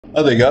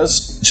Hi there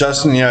guys,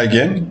 Justin here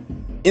again.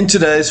 In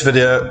today's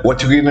video,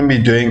 what we're going to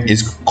be doing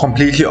is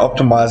completely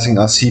optimizing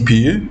our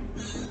CPU.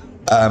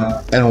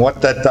 And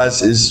what that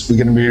does is we're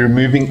going to be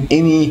removing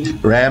any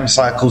RAM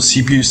cycles,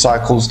 CPU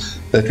cycles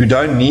that we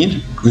don't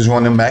need, because we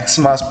want to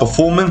maximize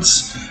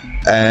performance,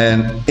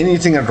 and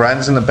anything that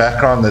runs in the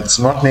background that's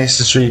not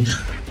necessary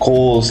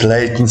cause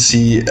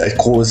latency, it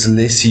causes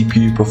less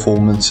CPU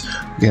performance.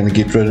 We're going to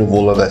get rid of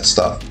all of that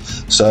stuff.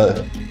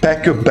 So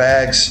pack your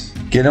bags,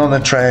 get on the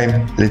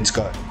train, let's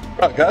go.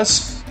 Right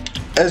guys,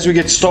 as we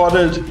get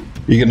started,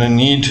 you're going to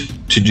need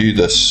to do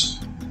this.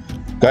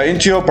 Go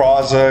into your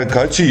browser,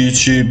 go to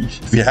YouTube.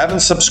 If you haven't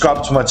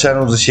subscribed to my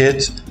channel just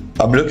yet,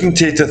 I'm looking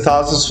to hit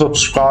 1,000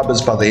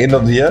 subscribers by the end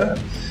of the year.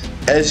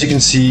 As you can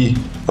see,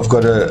 I've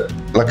got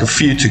a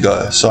few to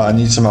go, so I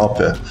need some help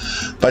here.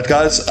 But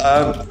guys,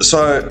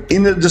 so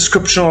in the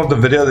description of the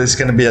video, there's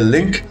going to be a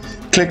link.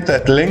 Click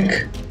that link,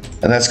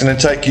 and that's going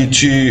to take you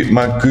to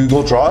my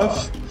Google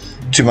Drive,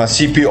 to my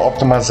CPU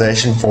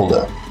optimization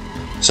folder.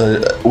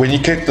 So when you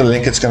click the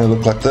link, it's going to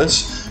look like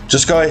this.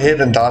 Just go ahead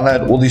and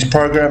download all these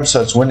programs.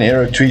 So it's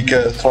Winaero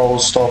Tweaker,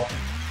 Throttlestop,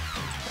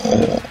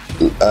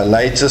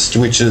 latest,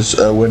 which is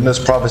Windows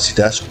Privacy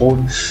Dashboard,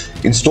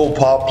 Install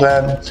Power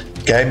Plan,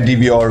 Game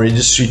DVR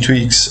Registry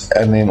tweaks,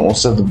 and then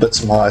also the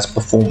bits and highest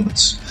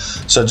performance.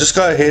 So just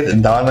go ahead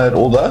and download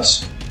all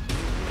those.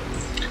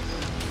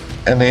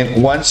 And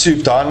then once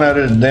you've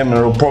downloaded them,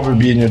 it'll probably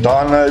be in your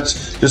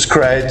downloads. Just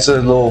create a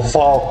little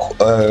file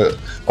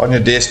on your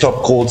desktop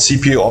called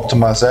CPU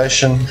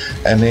optimization,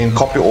 and then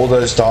copy all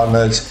those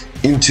downloads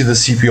into the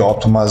CPU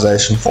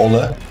optimization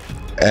folder.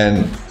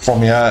 And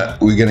from here,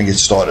 we're going to get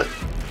started.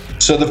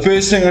 So the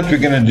first thing that we're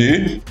going to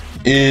do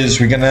is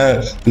we're going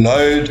to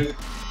load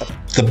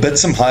the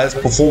bits and highest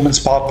performance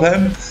power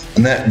plan,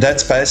 and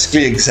that's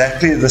basically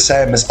exactly the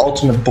same as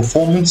ultimate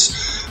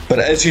performance. But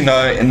as you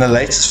know, in the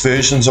latest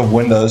versions of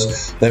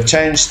Windows, they've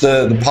changed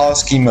the power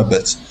scheme a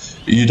bit.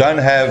 You don't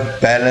have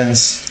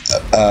balance,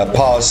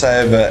 power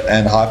saver,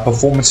 and high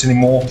performance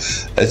anymore.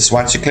 It's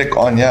once you click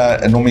on here,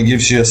 it normally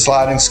gives you a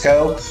sliding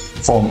scale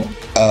from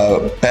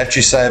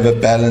battery saver,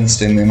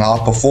 balanced, and then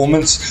high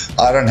performance.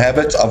 I don't have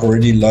it. I've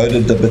already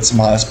loaded the bits and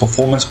highest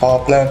performance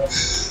power plan.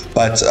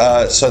 But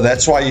so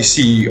that's why you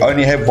see you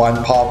only have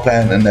one power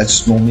plan, and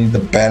that's normally the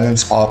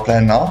balanced power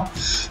plan now.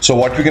 So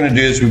what we're going to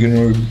do is we're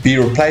going to be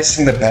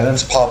replacing the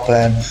balanced power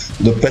plan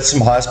with the bits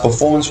and highest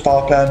performance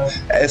power plan.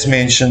 As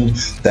mentioned,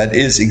 that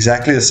is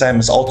exactly the same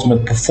as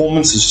ultimate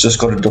performance, it's just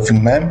got a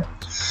different name.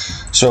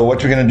 So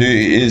what we're going to do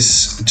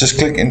is just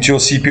click into your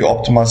CPU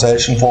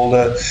optimization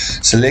folder,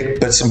 select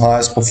bits and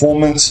highest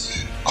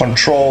performance,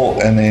 control,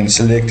 and then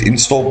select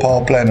install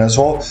power plan as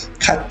well.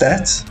 Cut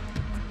that.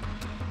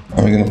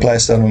 And we're going to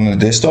place that on the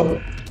desktop.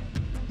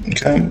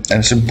 Okay, and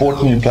it's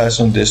important you place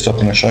it on the desktop,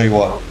 and I'll show you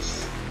why.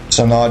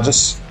 So now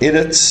just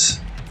edit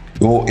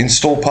your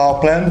install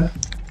power plan,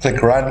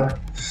 click run,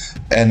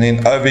 and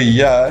then over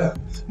here,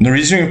 and the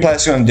reason we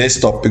place it on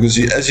desktop, because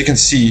as you can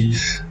see,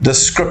 the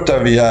script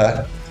over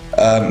here,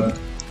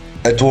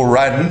 it will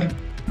run,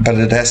 but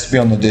it has to be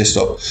on the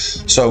desktop.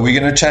 So we're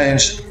going to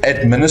change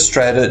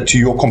administrator to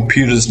your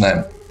computer's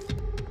name.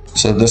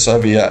 So this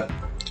over here.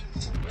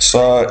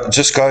 So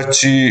just go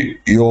to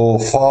your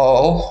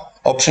file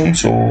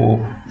options, or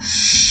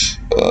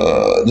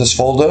this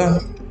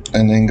folder,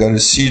 and then go to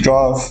C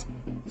drive,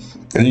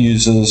 go to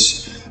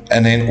users,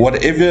 and then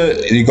whatever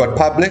you got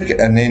public,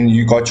 and then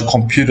you got your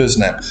computer's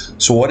name.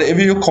 So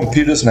whatever your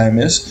computer's name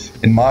is,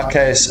 in my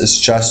case it's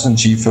Justin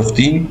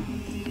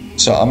G15.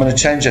 So I'm going to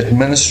change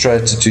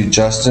administrator to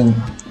Justin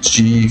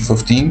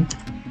G15.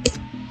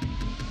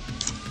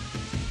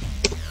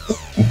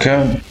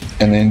 Okay,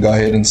 and then go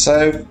ahead and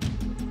save.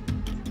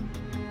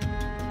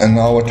 And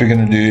now what we're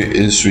going to do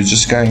is we're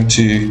just going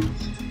to,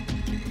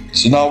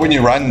 so now when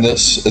you run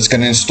this, it's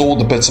going to install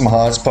the bits and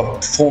highest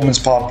performance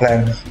power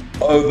plan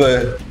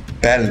over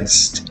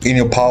balanced in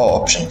your power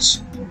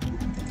options.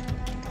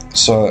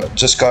 So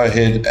just go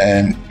ahead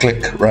and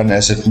click run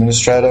as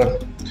administrator.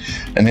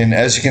 And then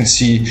as you can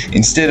see,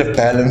 instead of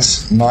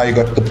balance, now you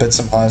got the bits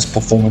and highest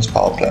performance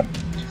power plan.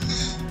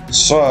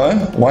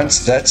 So once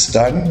that's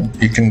done,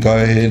 you can go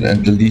ahead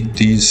and delete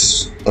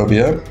these over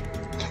here.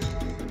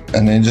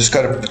 And then just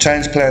go to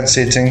change plan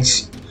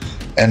settings,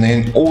 and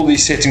then all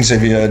these settings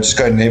over here, just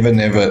go never,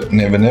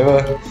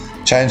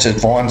 change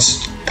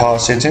advanced power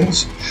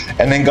settings.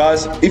 And then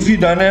guys, if you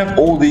don't have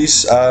all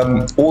these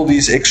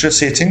extra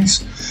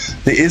settings,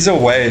 there is a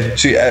way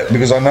to add,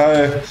 because I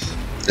know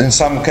in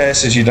some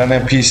cases you don't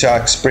have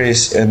PCI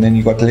Express, and then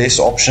you got less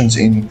options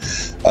in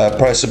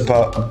processor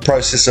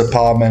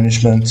power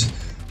management.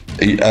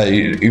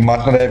 You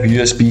might not have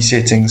USB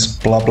settings,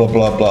 blah blah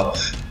blah blah.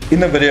 In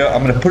the video,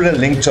 I'm going to put a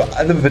link to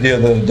another video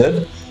that I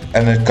did,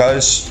 and it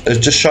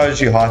just shows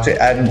you how to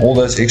add in all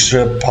those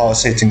extra power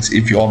settings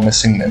if you are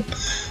missing them.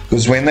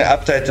 Because when they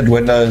updated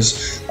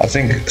Windows, I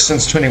think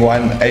since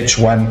 21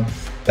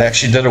 H1, they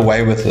actually did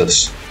away with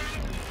this.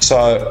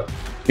 So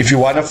if you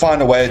want to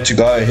find a way to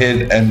go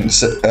ahead and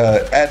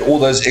add all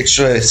those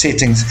extra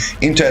settings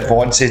into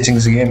advanced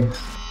settings again,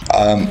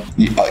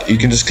 you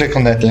can just click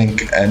on that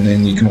link and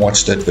then you can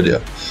watch that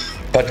video.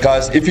 But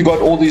guys, if you got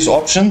all these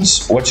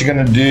options, what you're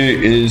going to do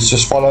is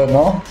just follow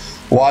now.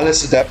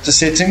 Wireless adapter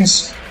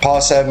settings,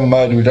 power saving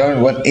mode. We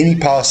don't want any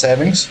power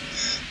savings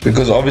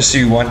because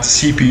obviously we want the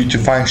CPU to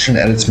function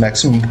at its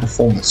maximum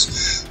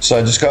performance. So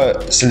just go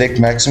select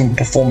maximum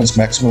performance,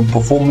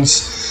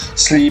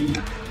 sleep.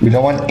 We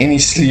don't want any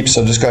sleep,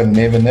 so just go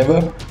never.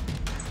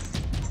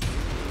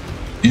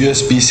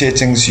 USB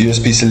settings,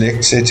 USB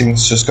select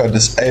settings, just go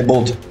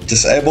disabled.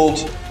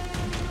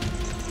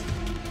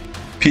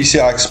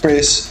 PCI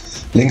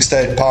Express, link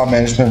state, power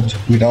management.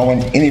 We don't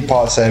want any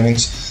power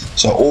savings,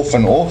 so off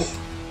and off.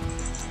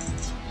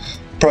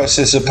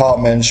 Processor power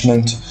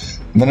management,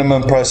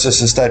 minimum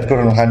processor state put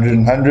on 100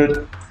 and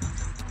 100.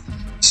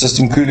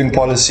 System cooling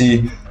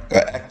policy, go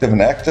active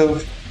and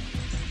active.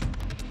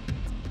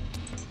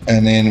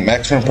 And then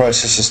maximum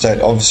processor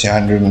state, obviously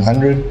 100 and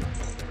 100.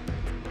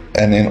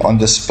 And then on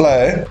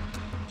display,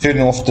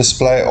 turning off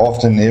display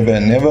after never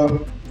and never.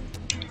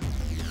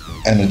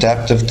 And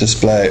adaptive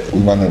display,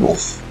 we run it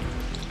off.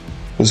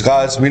 Because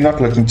guys, we're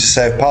not looking to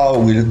save power,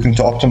 we're looking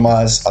to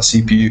optimize our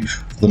CPU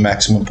for the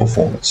maximum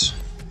performance.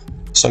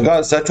 So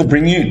guys, that will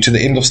bring you to the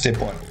end of step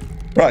 1.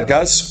 Right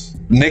guys,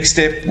 next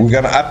step, we're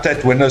going to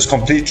update Windows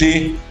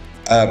completely.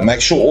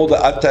 Make sure all the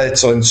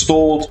updates are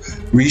installed,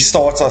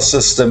 restart our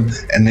system,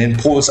 and then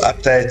pause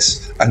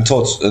updates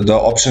until the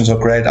options are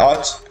grayed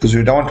out, because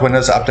we don't want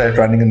Windows Update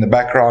running in the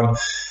background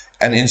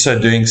and in so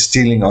doing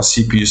stealing our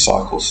CPU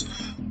cycles.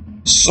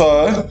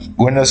 So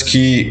Windows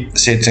key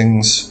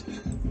settings,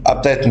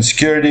 update and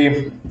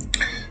security.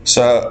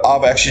 So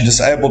I've actually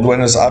disabled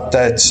Windows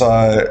Update,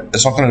 so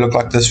it's not going to look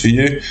like this for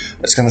you.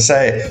 It's going to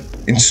say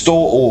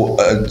install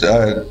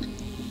or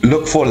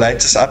look for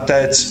latest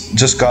updates.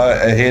 Just go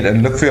ahead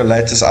and look for your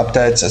latest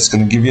updates. It's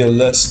going to give you a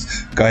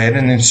list. Go ahead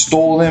and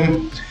install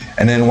them,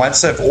 and then once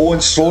they've all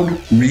installed,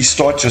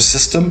 restart your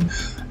system.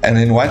 And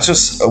then once your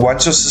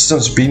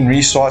system's been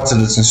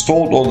restarted, it's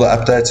installed all the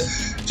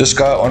updates, just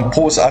go on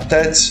pause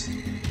updates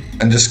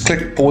and just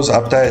click pause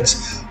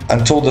updates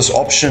until this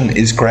option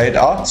is grayed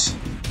out.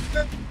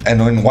 And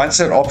then once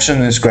that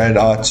option is grayed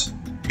out,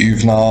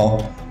 you've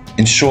now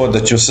ensured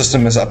that your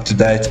system is up to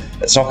date.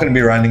 It's not going to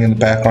be running in the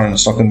background.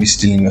 It's not going to be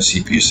stealing your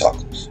CPU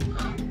cycles.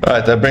 All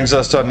right, that brings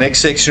us to our next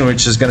section,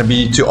 which is going to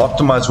be to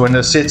optimize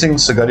Windows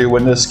settings. So go to your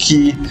Windows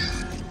key,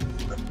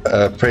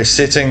 press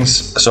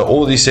settings. So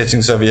all these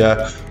settings over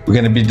here, we're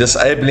going to be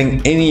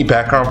disabling any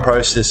background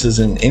processes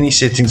and any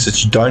settings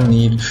that you don't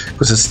need,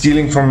 because it's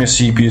stealing from your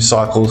CPU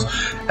cycles,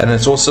 and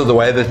it's also the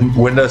way that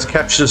Windows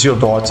captures your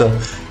data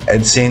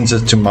and sends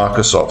it to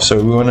Microsoft.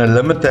 So we want to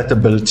limit that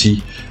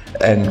ability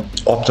and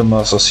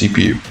optimize our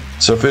CPU.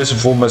 So first and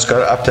foremost, go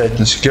to update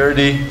and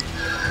security.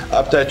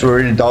 Update, we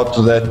already dealt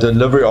with that.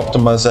 Delivery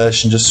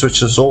optimization, just switch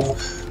this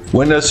off.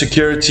 Windows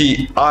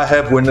security, I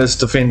have Windows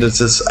Defender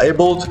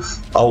disabled.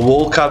 I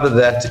will cover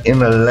that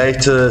in a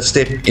later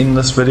step in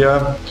this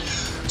video.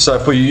 So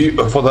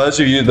for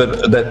those of you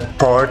that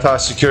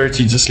prioritize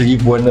security, just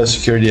leave Windows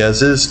security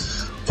as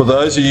is. For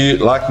those of you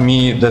like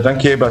me that don't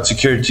care about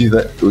security,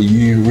 that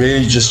you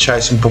really just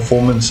chasing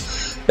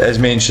performance, as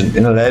mentioned,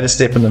 in a later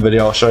step in the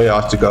video, I'll show you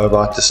how to go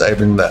about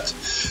disabling that.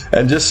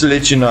 And just to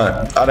let you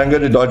know, I don't go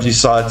to dodgy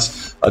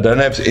sites. I don't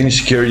have any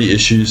security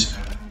issues.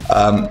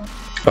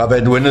 I've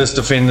had Windows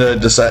Defender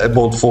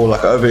disabled for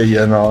like over a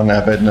year now, and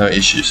I've had no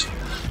issues.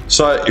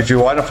 So if you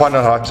want to find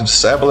out how to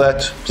disable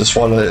that, just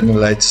follow it in the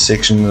later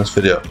section in this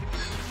video.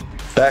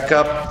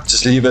 Backup,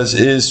 just leave as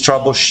is.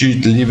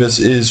 Troubleshoot, leave as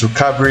is.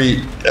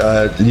 Recovery,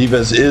 leave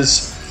as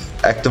is.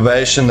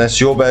 Activation,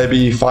 that's your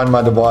baby. Find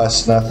my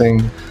device,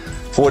 nothing.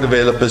 For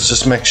developers,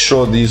 just make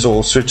sure these are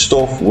all switched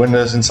off.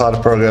 Windows Insider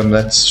program,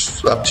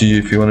 that's up to you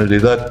if you want to do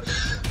that.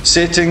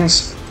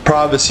 Settings,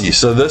 privacy.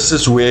 So this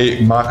is where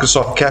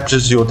Microsoft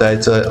captures your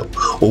data,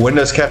 or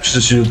Windows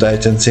captures your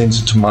data and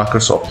sends it to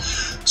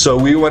Microsoft. So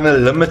we want to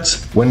limit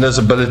Windows'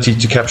 ability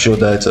to capture your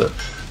data.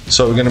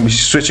 So we're going to be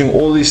switching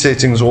all these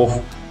settings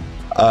off.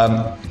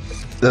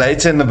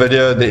 Later in the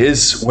video, there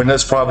is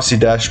Windows Privacy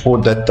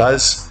Dashboard that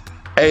does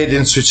aid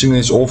in switching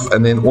these off,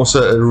 and then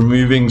also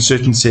removing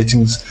certain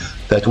settings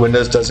that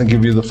Windows doesn't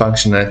give you the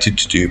functionality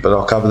to do, but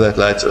I'll cover that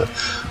later.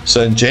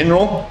 So in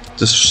general,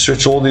 just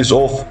switch all these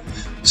off.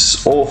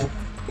 Off,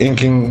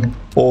 inking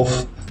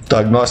off,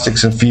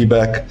 diagnostics and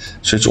feedback,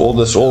 switch all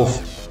this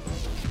off.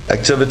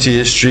 Activity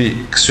history,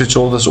 switch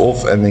all this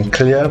off, and then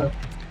clear.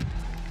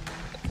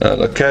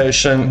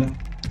 Location,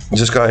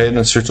 just go ahead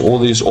and switch all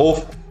these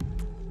off.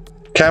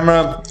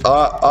 Camera,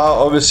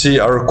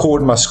 I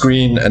record my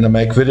screen and I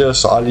make videos,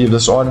 so I leave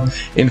this on.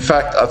 In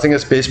fact, I think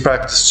it's best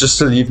practice just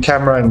to leave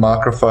camera and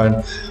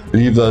microphone,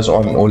 leave those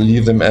on, or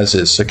leave them as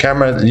is. So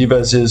camera, leave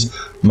as is.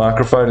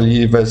 Microphone,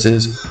 leave as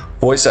is.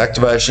 Voice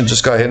activation,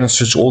 just go ahead and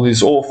switch all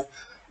these off.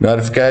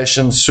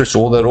 Notifications, switch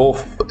all that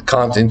off.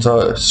 Can't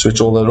enter,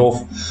 switch all that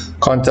off.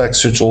 Contacts,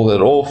 switch all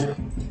that off.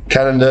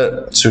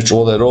 Calendar, switch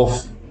all that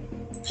off.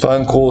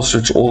 Phone calls,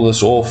 switch all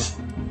this off.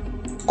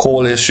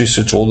 Call history,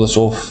 switch all this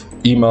off.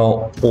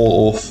 Email,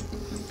 all off.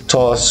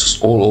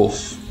 Tasks, all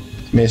off.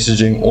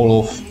 Messaging, all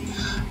off.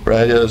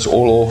 radios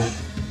all off,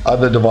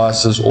 other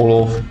devices all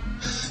off,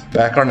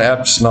 background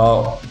apps.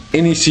 Now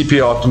any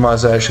CPU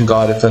optimization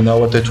guide, if they know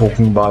what they're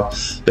talking about,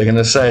 they're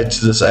going to say to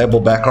disable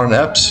background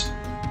apps.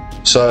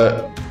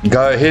 So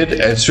go ahead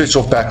and switch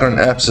off background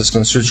apps. It's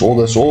going to switch all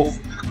this off,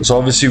 because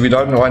obviously we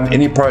don't want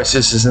any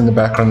processes in the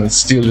background that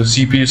steal your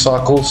CPU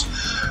cycles.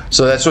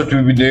 So that's what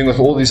we'll be doing with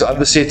all these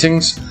other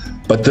settings,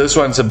 but this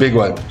one's a big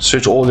one.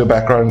 Switch all your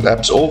background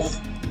apps off.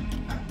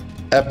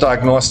 App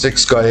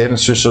Diagnostics, go ahead and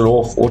switch it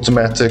off.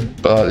 Automatic,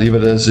 leave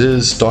it as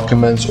is.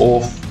 Documents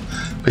off,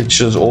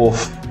 pictures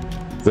off,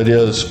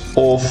 videos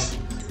off,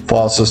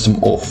 file system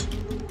off.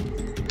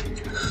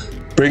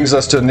 Brings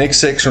us to the next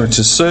section, which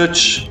is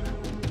search.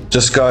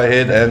 Just go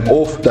ahead and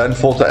off, don't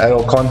filter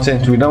adult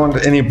content. We don't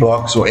want any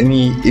blocks or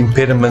any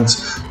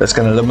impediments that's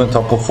going to limit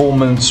our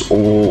performance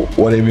or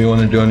whatever you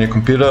want to do on your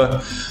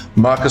computer.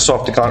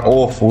 Microsoft account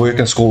off, work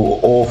and school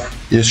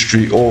off,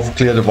 history off,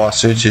 clear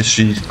device search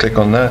history, click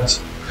on that.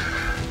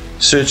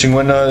 Searching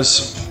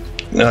Windows,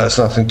 no, there's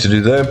nothing to do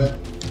there.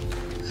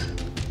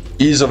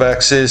 Ease of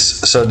access,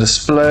 so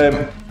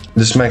display,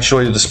 just make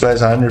sure your display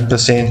is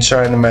 100%, show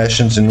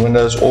animations in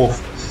Windows off.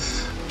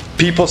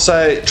 People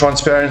say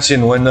transparency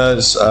in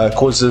Windows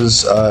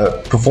causes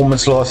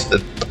performance loss.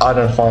 I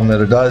don't find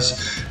that it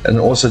does, and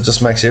also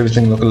just makes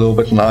everything look a little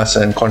bit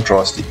nicer and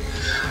contrasty.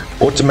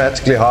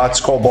 Automatically hide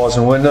scroll bars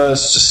in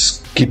Windows,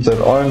 just keep that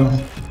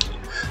on.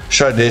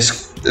 Show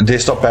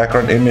desktop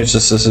background image,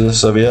 this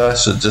is over here,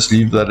 so just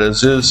leave that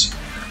as is.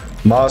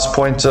 Mouse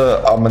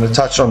pointer, I'm going to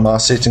touch on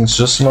mouse settings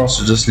just now,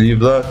 so just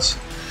leave that.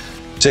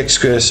 Text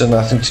cursor,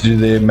 nothing to do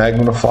there.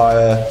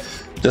 Magnifier,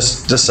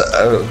 just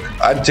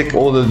untick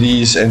all of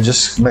these and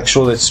just make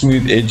sure that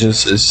smooth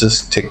edges is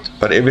just ticked,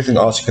 but everything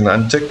else you can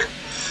untick.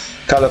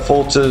 Color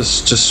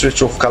filters, just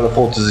switch off color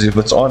filters. If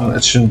it's on,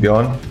 it shouldn't be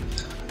on.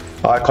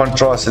 High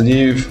contrast,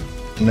 leave.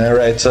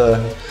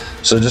 Narrator,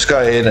 so just go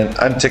ahead and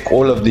untick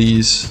all of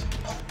these.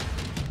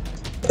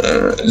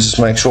 Just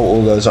make sure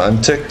all those are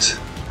unticked.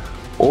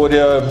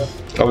 Audio,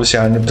 obviously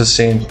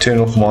 100%, turn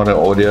off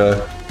mono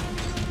audio.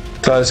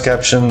 Closed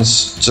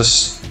captions,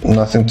 just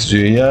nothing to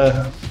do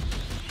here.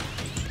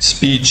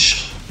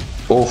 Speech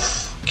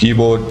off,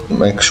 keyboard,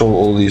 make sure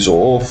all these are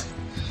off.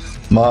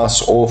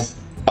 Mouse off,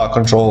 eye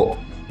control,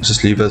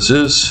 just leave as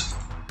is.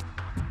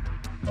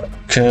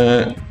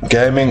 Okay,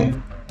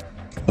 gaming,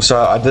 so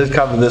I did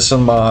cover this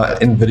in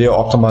video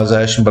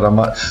optimization, but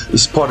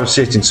this is part of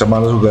settings, so I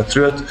might as well go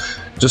through it.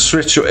 Just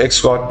switch your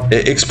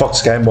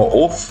Xbox game bar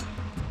off.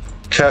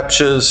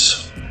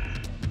 Captures,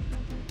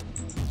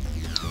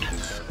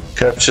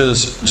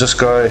 just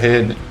go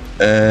ahead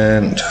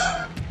and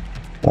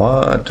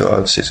why do I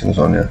have settings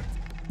on here?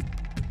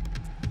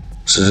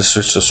 So just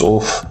switch this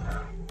off.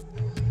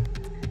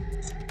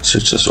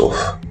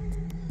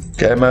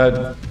 Game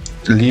mode,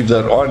 leave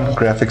that on.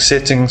 Graphic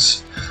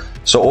settings,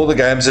 so all the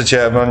games that you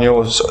have on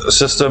your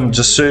system,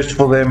 just search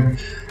for them,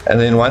 and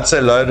then once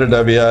they're loaded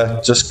over here,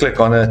 just click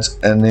on it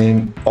and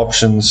then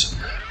options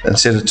and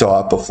set it to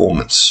high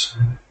performance.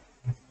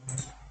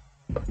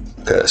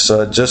 Okay,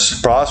 so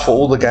just browse for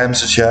all the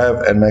games that you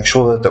have and make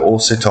sure that they're all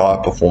set to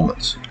high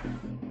performance.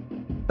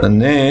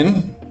 And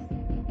then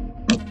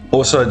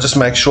also just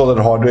make sure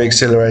that hardware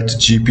accelerated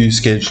GPU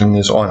scheduling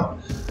is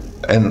on.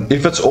 And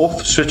if it's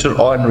off, switch it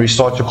on,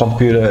 restart your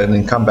computer, and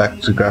then come back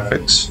to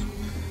graphics.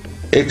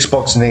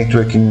 Xbox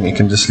networking, you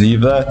can just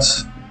leave that.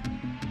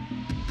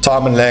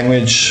 Time and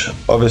language,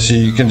 obviously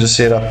you can just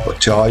set up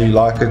to how you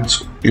like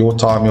it, your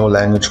time, your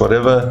language,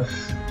 whatever.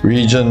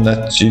 Region,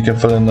 that you can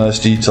fill in those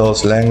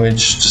details.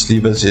 Language, just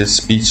leave as is.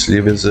 Speech,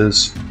 leave as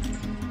is.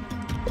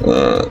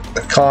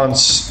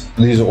 Accounts,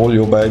 these are all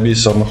your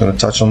babies, so I'm not going to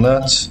touch on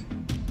that.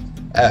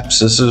 Apps,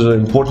 this is an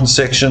important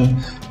section.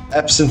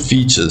 Apps and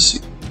features,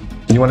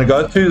 you want to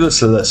go through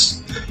this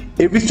list.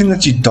 Everything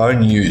that you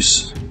don't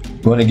use,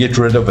 you want to get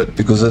rid of it,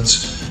 because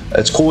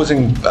it's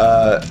causing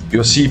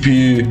your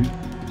CPU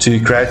to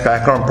create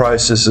background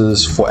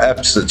processes for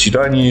apps that you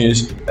don't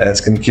use, and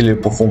it's going to kill your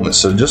performance.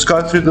 So just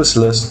go through this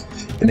list,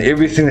 and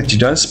everything that you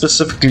don't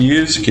specifically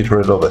use, get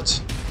rid of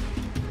it,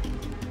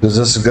 because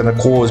this is going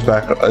to cause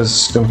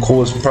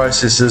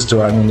processes to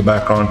run in the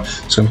background.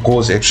 It's going to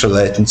cause extra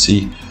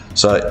latency.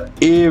 So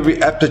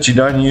every app that you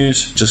don't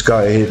use, just go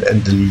ahead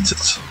and delete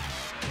it.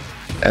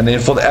 And then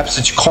for the apps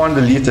that you can't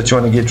delete, that you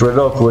want to get rid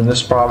of, we're in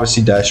this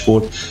privacy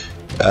dashboard.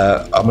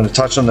 I'm going to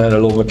touch on that a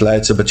little bit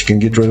later, but you can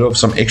get rid of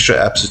some extra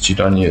apps that you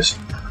don't use.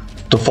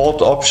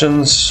 Default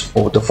options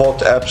or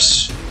default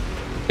apps,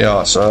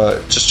 yeah,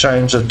 so just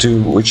change it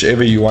to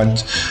whichever you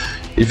want.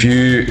 If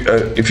you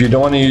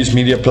don't want to use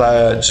media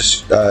player,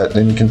 just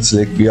then you can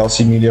select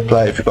VLC media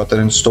player if you've got that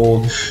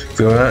installed. If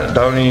you don't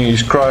want to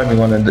use Chrome, you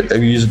want to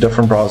use a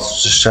different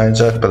browser, just change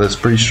that, but it's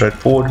pretty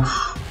straightforward.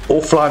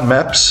 Offline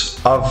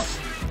maps,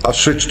 I've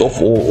switched off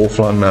all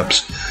offline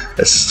maps.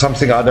 It's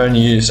something I don't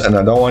use, and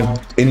I don't want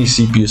any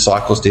CPU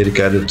cycles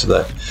dedicated to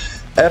that.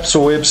 Apps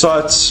or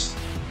websites,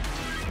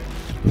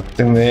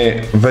 nothing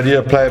there.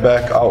 Video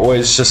playback, I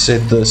always just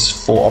set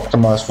this for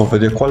optimized for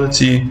video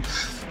quality.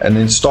 And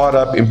then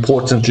startup,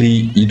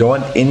 importantly, you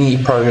don't want any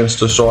programs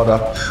to start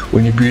up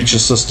when you boot your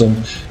system,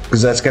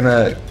 because that's going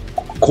to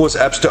cause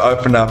apps to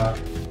open up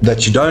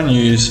that you don't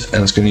use,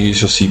 and it's going to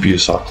use your CPU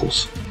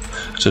cycles.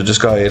 So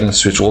just go ahead and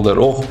switch all that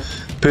off.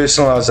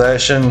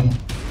 Personalization,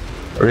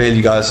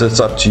 really guys, it's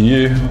up to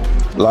you.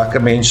 Like I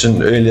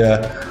mentioned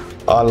earlier,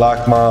 I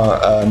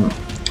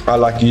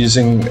like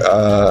using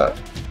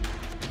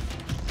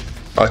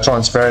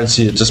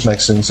transparency. It just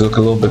makes things look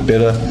a little bit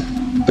better,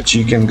 but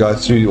you can go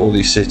through all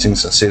these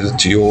settings and set it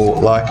to your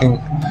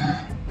liking.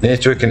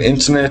 Network and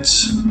internet,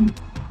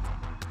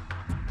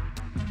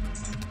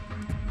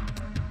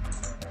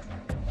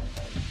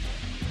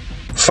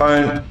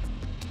 phone,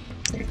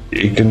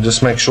 you can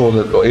just make sure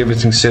that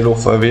everything's set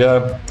off over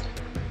here.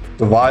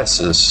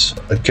 Devices,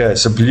 okay,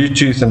 so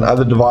Bluetooth and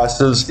other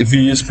devices, if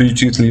you use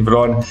Bluetooth, leave it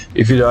on.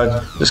 If you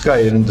don't, just go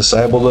ahead and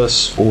disable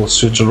this or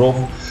switch it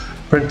off.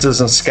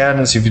 Printers and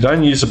scanners, if you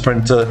don't use a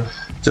printer,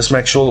 just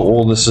make sure that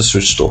all this is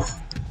switched off.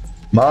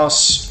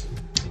 Mouse,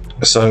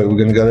 so we're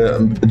going to go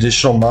to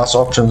additional mouse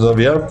options over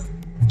here.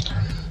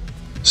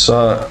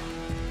 So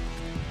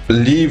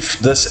leave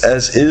this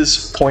as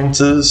is.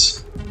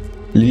 Pointers,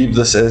 leave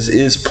this as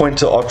is.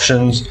 Pointer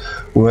options,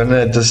 we're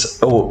going to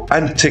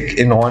untick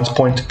enhanced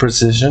pointer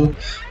precision.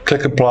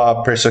 Click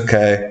apply, press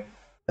OK,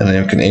 and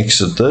then you can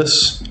exit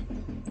this.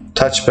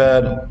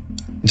 Touchpad,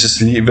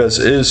 just leave as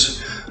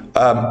is.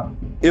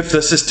 If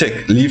this is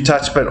ticked, leave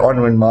touchpad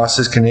on when mouse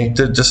is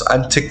connected. Just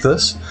untick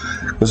this,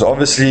 because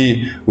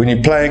obviously when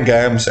you're playing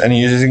games and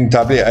you're using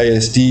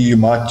WASD, you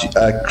might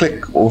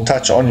click or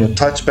touch on your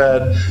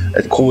touchpad.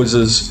 It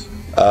causes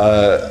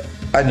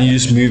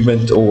unused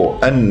movement or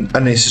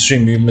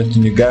unnecessary movement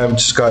in your game.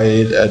 Just go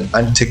ahead and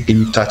untick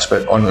leave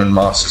touchpad on when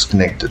mouse is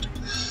connected.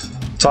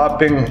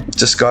 Typing,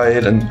 just go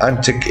ahead and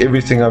untick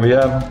everything over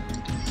here.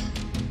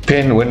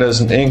 Pen,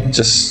 Windows and ink,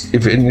 just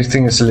if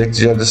anything is selected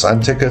here, just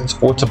untick it.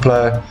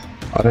 Autoplay,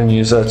 I don't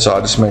use that, so I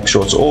just make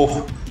sure it's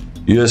off.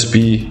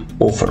 USB,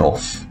 off and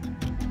off.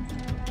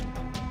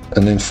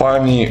 And then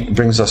finally it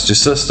brings us to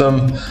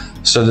system.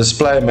 So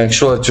display, make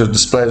sure that your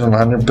display is on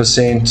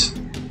 100%.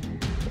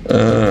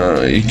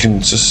 You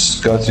can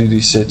just go through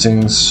these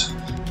settings.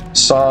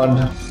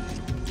 Sound,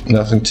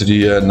 nothing to do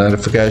here.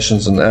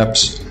 Notifications and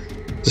apps,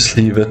 just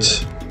leave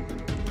it.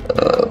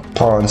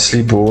 Power and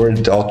sleep, we're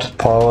already dealt with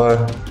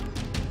power.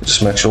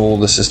 Just make sure all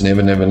this is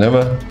never, never,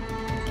 never.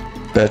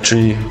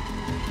 Battery,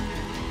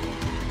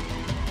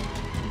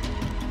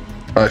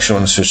 I actually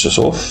want to switch this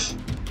off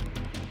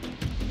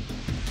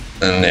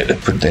and let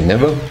it put there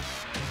never.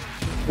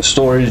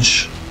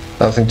 Storage,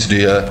 nothing to do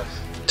here.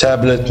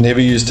 Tablet, never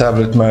use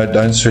tablet mode,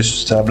 don't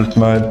switch to tablet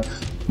mode.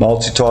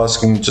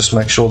 Multitasking, just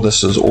make sure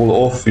this is all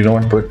off. You don't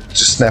want to put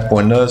just snap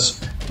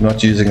windows, you're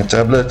not using a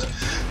tablet.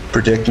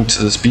 Projecting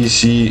to this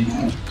PC,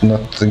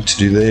 nothing to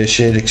do there.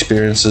 Shared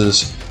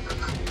experiences,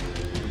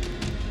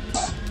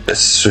 let's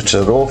switch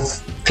it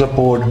off.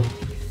 Clipboard,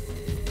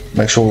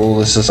 make sure all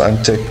this is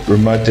unticked.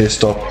 Remote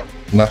desktop,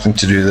 nothing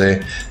to do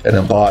there. And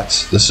a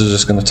byte, this is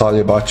just going to tell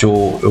you about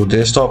your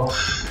desktop.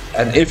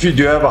 And if you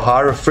do have a high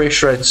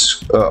refresh rate,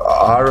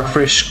 high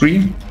refresh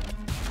screen,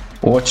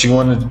 what you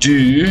want to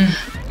do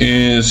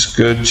is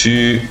go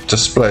to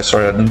display.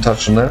 Sorry, I didn't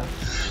touch on that.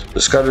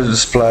 Just go to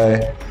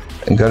display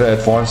and go to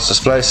advanced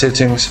display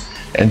settings,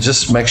 and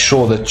just make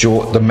sure that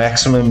the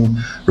maximum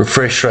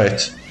refresh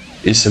rate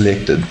is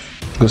selected.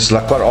 Because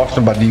like quite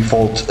often by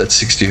default it's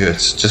 60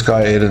 Hz. Just go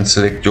ahead and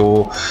select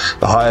the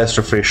highest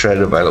refresh rate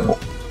available.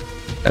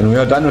 And we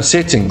are done with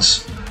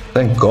settings.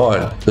 Thank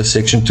God, this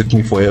section took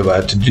me forever. I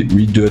had to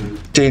redo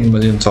it 10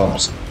 million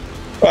times.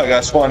 Alright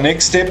guys, for our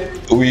next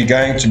step, we're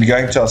going to be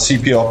going to our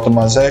CPU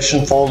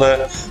optimization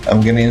folder.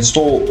 I'm going to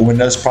install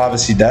Windows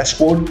Privacy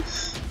Dashboard.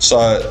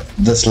 So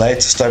this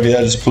latest over here,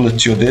 just pull it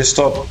to your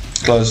desktop,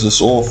 close this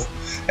off,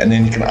 and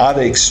then you can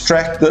either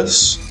extract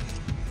this,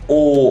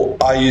 or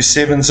I use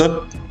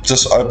 7-zip,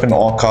 just open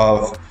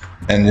archive,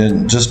 and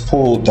then just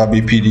pull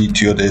WPD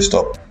to your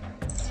desktop.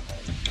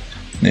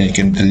 Then you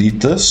can delete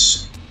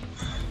this.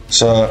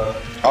 So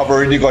I've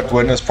already got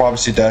Windows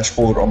Privacy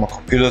Dashboard on my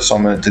computer, so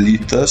I'm going to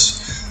delete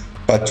this.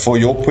 But for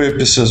your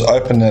purposes,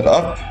 open that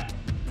up.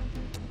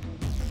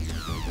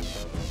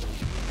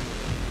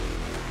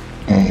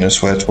 And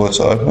just wait for it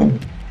to open.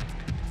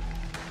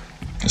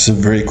 It's a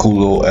very cool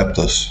little app,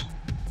 this.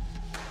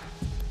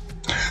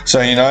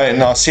 So, you know,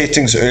 in our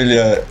settings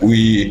earlier,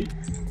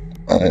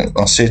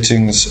 our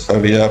settings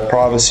over here,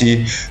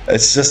 privacy,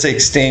 it's just an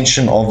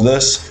extension of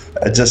this.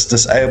 It just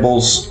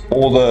disables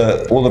all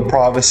the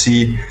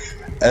privacy,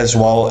 as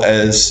well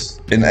as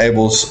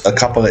enables a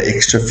couple of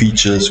extra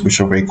features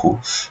which are very cool.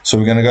 So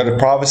we're going to go to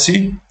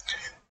privacy,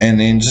 and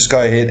then just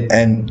go ahead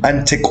and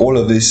untick all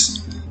of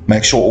this.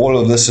 Make sure all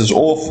of this is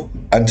off.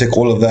 Untick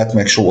all of that.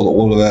 Make sure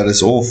all of that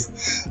is off.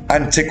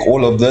 Untick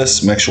all of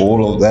this. Make sure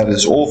all of that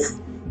is off.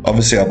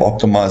 Obviously, I've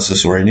optimized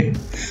this already.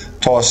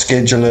 Task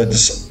scheduler.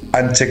 Just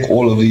untick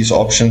all of these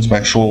options.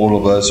 Make sure all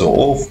of those are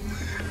off.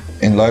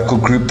 In local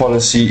group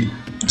policy,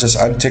 just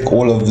untick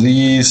all of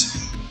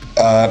these.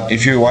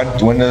 If you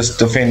want Windows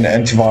Defender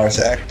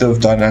antivirus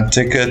active, don't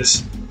untick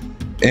it.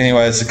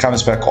 anyways, it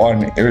comes back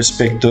on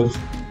irrespective.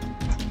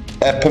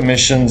 App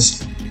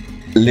permissions,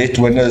 let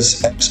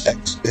Windows apps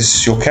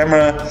access your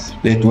camera,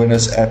 let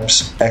Windows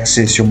apps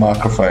access your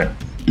microphone.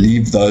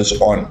 Leave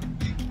those on.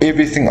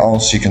 Everything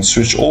else you can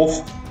switch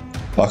off,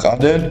 like I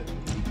did.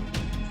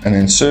 And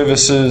then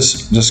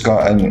services, just go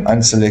and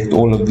unselect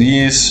all of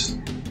these.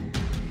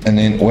 And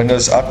then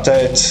Windows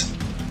Update.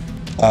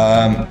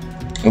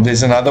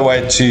 There's another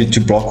way to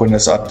block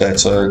Windows Update,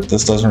 so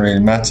this doesn't really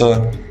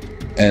matter.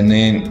 And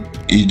then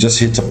you just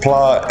hit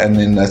apply, and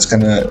then that's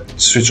gonna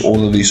switch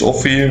all of these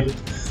off for you.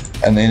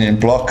 And then in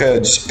blocker,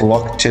 just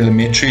block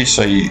telemetry,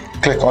 so you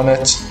click on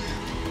it.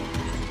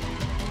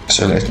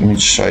 So let me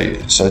show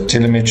you. So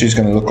telemetry is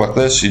going to look like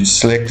this. You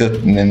select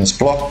it and then it's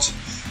blocked.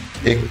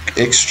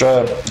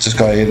 Extra, just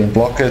go ahead and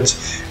block it.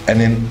 And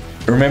then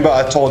remember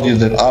I told you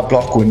that I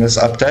block Windows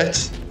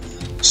Update.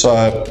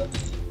 So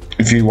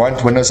if you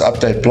want Windows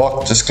Update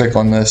blocked, just click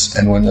on this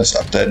and Windows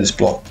Update is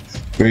blocked.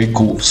 Very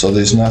cool. So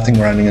there's nothing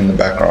running in the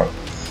background.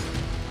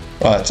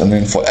 Right, and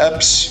then for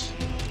apps,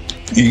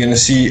 you're going to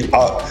see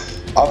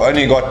I've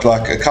only got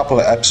like a couple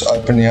of apps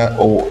open here,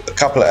 or a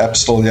couple of apps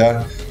still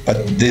here,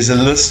 but there's a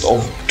list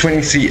of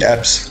 23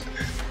 apps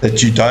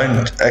that you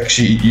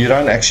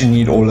don't actually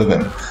need all of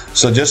them.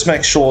 So just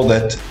make sure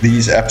that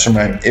these apps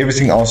remain.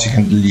 Everything else you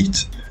can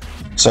delete.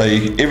 So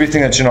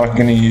everything that you're not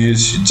going to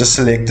use, you just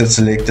select it,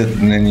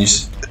 and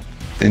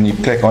then you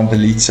click on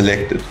delete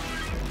selected.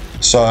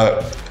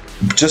 So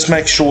just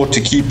make sure to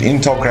keep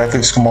Intel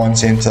Graphics Command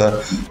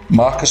Center,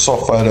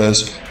 Microsoft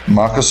Photos,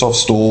 Microsoft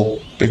Store,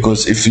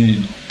 because if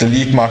you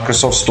delete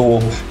Microsoft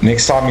Store,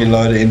 next time you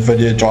load an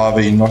NVIDIA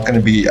driver, you're not going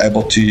to be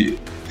able to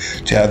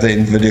have the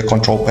NVIDIA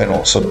control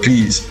panel. So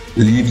please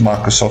leave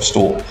Microsoft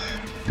Store,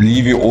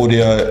 leave your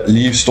audio,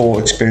 leave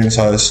Store Experience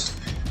Host.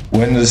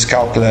 Windows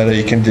Calculator,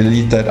 you can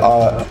delete that.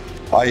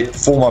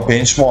 For my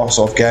benchmarks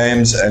of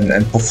games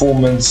and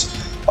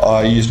performance,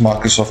 I use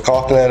Microsoft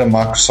Calculator,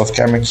 Microsoft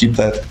Camera, keep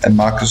that, and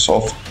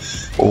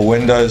Microsoft or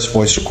Windows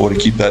Voice Recorder,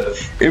 keep that.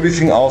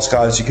 Everything else,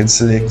 guys, you can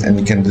select and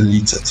you can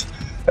delete it.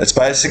 It's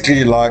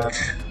basically like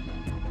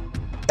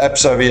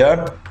apps over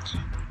here.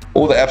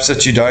 All the apps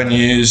that you don't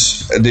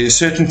use, there's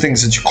certain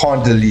things that you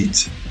can't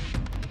delete.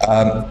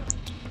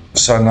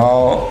 So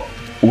now,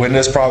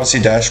 Windows Privacy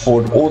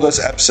Dashboard, all those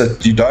apps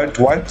that you don't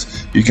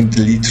want, you can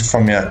delete it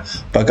from here.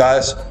 But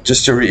guys,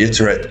 just to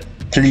reiterate,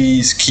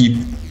 please keep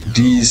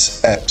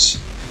these apps.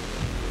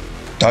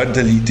 Don't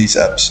delete these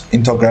apps.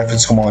 Intel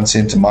Graphics Command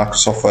Center,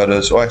 Microsoft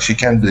Photos, or actually you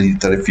can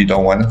delete that if you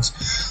don't want it.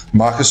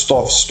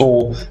 Microsoft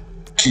Store,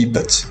 keep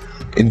it.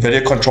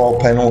 NVIDIA Control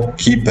Panel,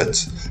 keep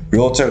it.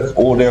 Realtek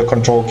Audio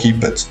Control,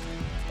 keep it.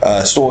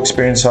 Store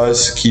Experience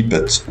Host, keep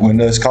it.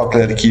 Windows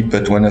Calculator, keep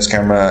it. Windows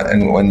Camera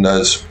and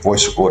Windows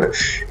Voice Recorder.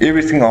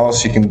 Everything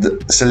else you can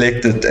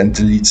select it and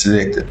delete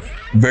selected.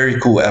 Very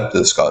cool app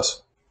this,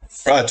 guys.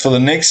 Right, for the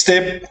next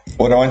step,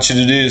 what I want you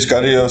to do is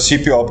go to your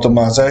CPU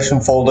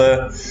optimization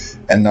folder,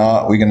 and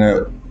now we're going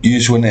to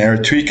use Winaero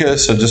Tweaker.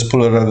 So just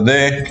pull it over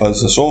there,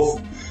 close this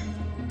off,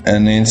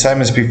 and then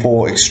same as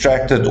before,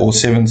 extract it or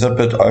 7-zip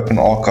it, open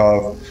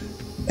archive,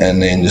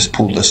 and then just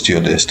pull this to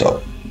your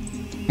desktop.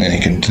 And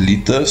you can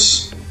delete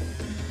this.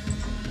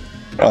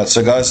 Right,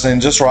 so guys, then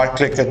just right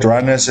click it,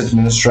 run as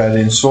administrator,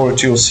 install it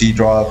to your C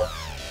drive,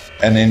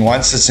 and then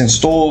once it's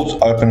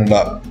installed, open it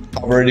up.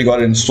 I've already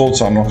got it installed,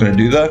 so I'm not going to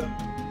do that.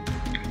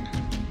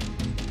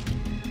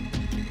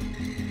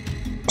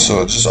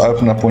 So just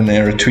open up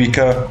Winaero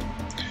Tweaker,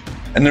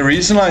 and the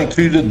reason I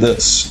included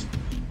this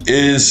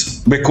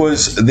is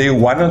because there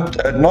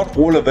not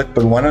all of it,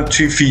 but one or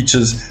two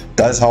features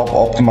does help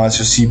optimize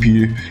your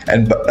CPU,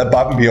 and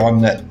above and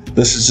beyond that,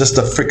 this is just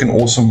a freaking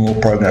awesome little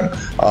program.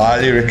 I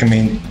highly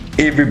recommend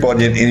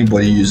everybody and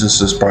anybody uses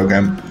this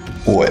program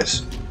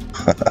always.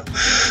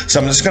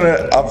 So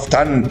I've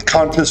done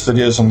countless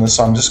videos on this,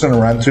 so I'm just going to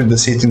run through the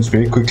settings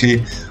very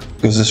quickly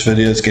because this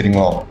video is getting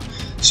long.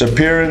 So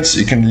appearance,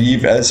 you can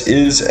leave as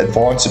is.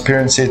 Advanced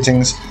appearance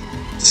settings,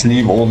 just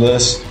leave all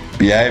this.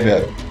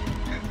 Behavior,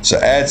 so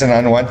ads and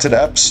unwanted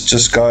apps,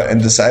 just go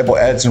and disable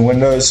ads in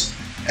Windows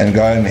and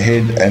go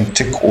ahead and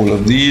tick all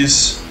of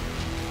these.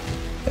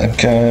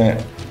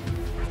 Okay,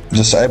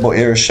 disable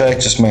error shake,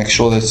 just make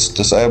sure that's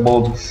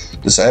disabled.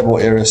 Disable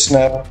error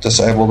snap,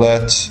 disable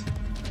that.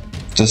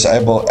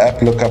 Disable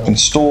app lookup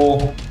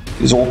install.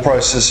 These are all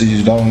processes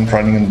you don't want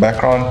running in the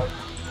background.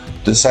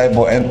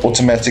 Disable and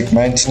automatic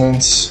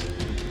maintenance.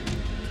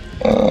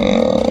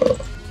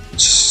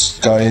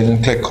 Just go ahead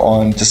and click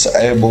on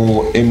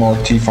disable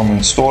MRT from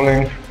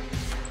installing.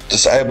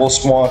 Disable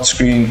smart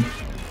screen,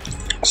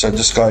 so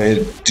just go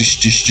ahead,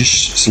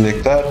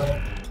 select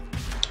that.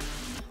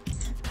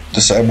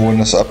 Disable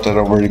Windows Update,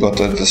 I've already got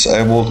that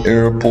disabled.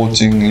 Error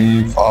reporting,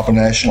 leave.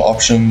 Hibernation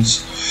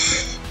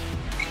options,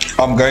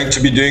 I'm going to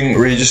be doing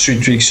registry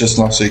tweaks just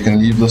now, so you can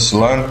leave this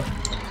alone.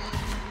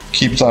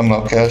 Keep time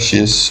now cache,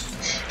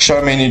 yes.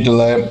 Show menu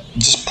delay,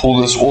 just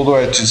pull this all the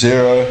way to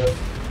 0.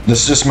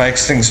 This just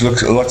makes things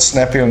look a lot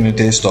snappier on your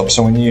desktop.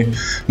 So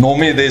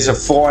normally there's a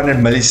 400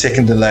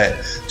 millisecond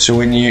delay. So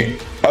when you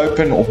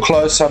open or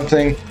close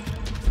something,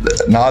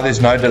 now there's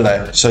no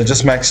delay, so it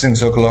just makes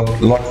things look a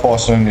lot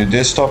faster on your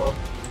desktop.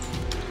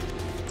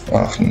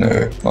 Oh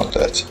no, not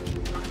that.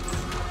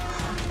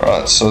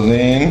 Right, so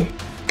then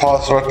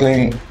path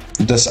throttling,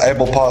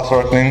 disable path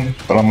throttling,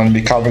 but I'm going to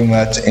be covering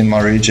that in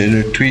my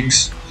Winaero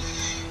tweaks.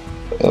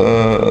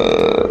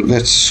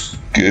 Let's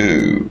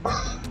go.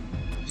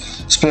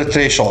 Split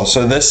threshold.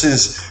 So this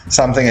is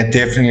something that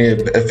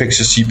definitely affects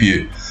your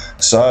CPU.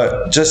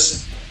 So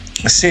just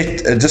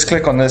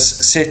click on this,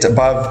 set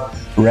above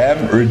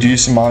RAM,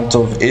 reduce amount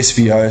of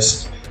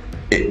svhost.exe.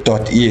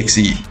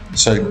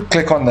 So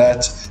click on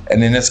that,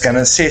 and then it's going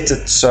to set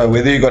it. So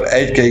whether you got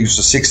 8 gigs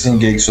or 16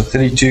 gigs or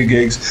 32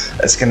 gigs,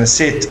 it's going to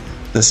set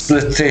the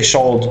split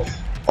threshold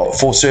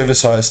for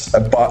service host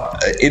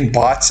in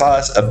byte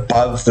size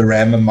above the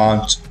RAM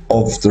amount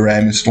of the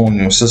RAM installed in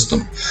your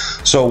system.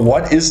 So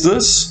what is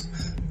this?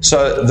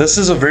 So this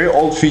is a very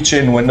old feature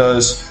in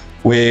Windows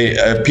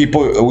where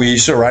we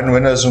used to run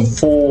Windows on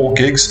 4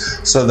 gigs,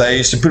 so they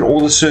used to put all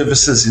the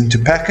services into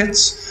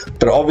packets.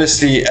 But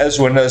obviously, as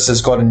Windows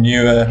has gotten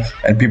newer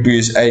and people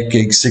use 8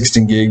 gigs,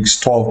 16 gigs,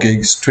 12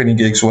 gigs, 20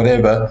 gigs,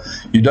 whatever,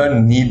 you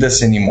don't need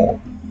this anymore.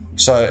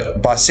 So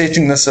by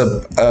setting this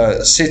above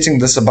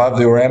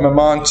the RAM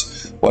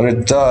amount, what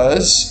it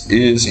does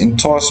is in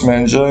Task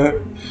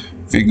Manager,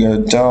 if you go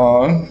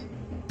down,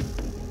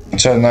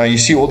 so now you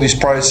see all these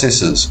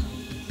processes.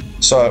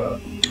 So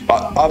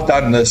I've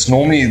done this.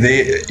 Normally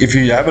if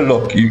you have a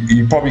look,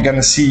 you're probably going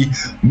to see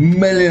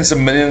millions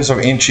and millions of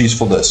entries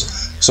for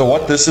this. So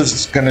what this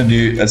is going to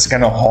do, it's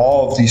going to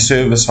halve the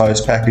service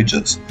host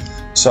packages.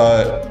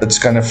 So it's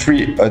going to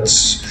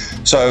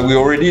so we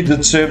already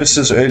did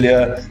services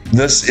earlier.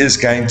 This is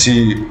going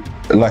to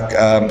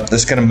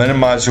it's going to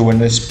minimize your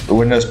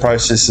Windows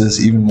processes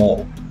even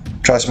more.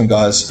 Trust me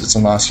guys, it's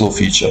a nice little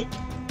feature.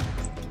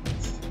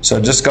 So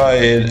just go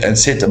ahead and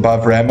set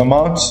above RAM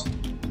amounts.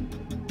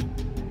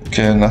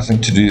 Okay, nothing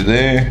to do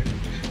there.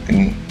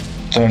 You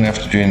don't have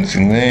to do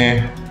anything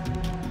there.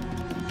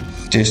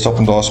 Desktop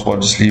and taskbar,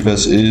 just leave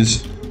as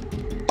is.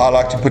 I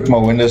like to put my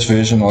Windows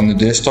version on the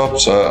desktop,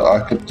 so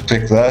I could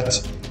click that.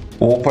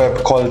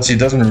 Wallpaper quality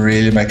doesn't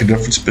really make a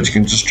difference, but you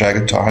can just drag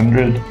it to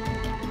 100.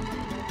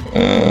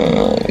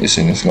 Is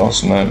there anything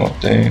else? No,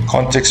 not there.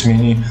 Context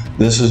menu,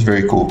 this is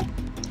very cool.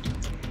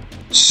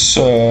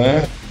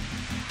 So,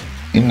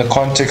 in the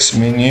context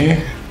menu,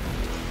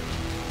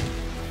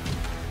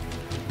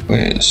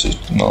 where is it?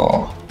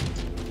 No,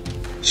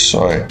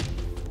 sorry.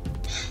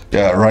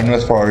 Yeah, run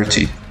with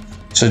priority.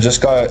 So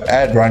just go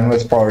add run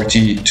with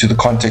priority to the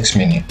context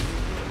menu.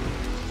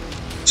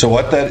 So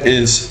what that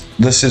is,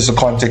 this is the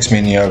context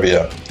menu over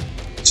here.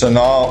 So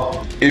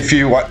now if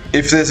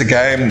there's a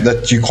game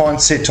that you can't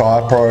set to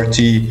high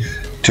priority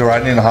to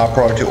run in high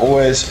priority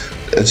always,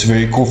 it's a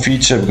very cool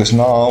feature, because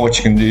now what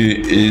you can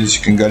do is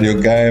you can go to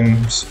your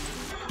games,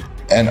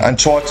 and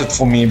Uncharted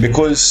for me,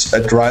 because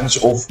it runs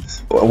off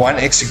one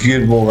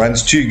executable,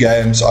 runs 2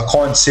 games, I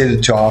can't set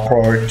it to high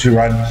priority to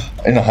run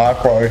in a high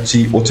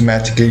priority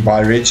automatically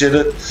by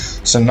Regedit.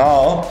 So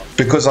now,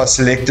 because I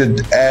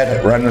selected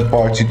add run with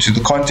priority to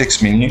the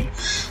context menu,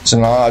 so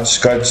now I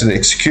just go to the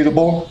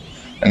executable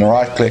and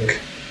right click,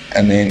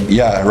 and then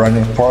run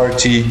with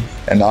priority,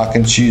 and I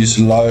can choose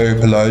low,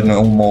 below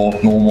normal,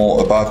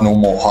 normal, above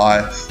normal,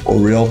 high, or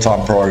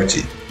real-time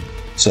priority.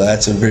 So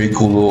that's a very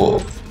cool little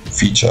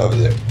feature over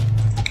there.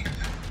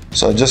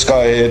 So just go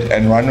ahead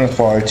and run with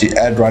priority,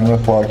 add run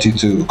with priority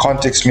to the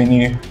context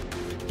menu.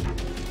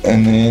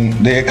 And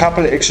then there are a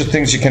couple of extra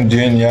things you can do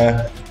in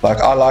here. Like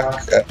I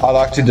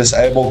like to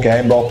disable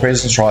game role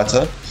presence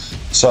writer.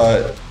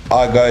 So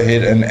I go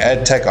ahead and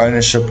add take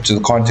ownership to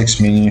the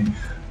context menu.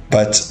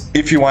 But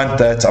if you want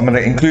that, I'm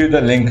going to include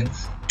a link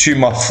to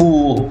my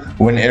full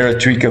Winaero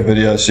Tweaker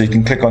video, so you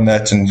can click on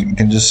that and you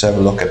can just have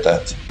a look at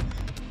that.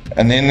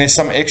 And then there's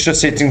some extra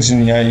settings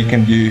in here you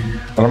can do,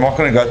 but I'm not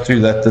going to go through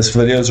that. This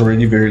video is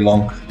already very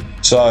long.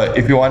 So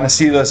if you want to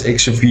see those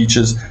extra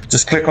features,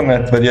 just click on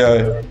that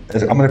video.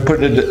 I'm going to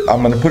put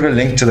a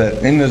link to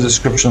that in the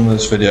description of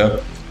this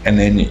video, and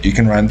then you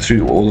can run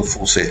through all the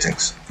full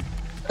settings.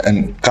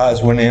 And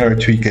guys, Winaero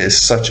Tweaker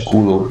is such a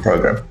cool little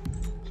program.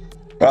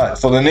 Right,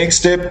 for the next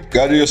step,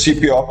 go to your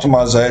CPU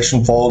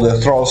optimization folder,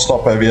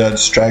 Throttlestop over here,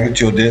 just drag it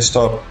to your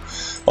desktop.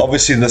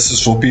 Obviously this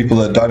is for people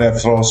that don't have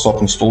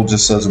Throttlestop installed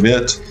just as of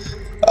yet.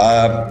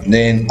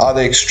 Then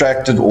either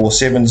extract it or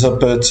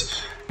 7-zip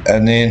it,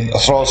 and then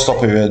Throttlestop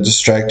over here,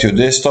 just drag to your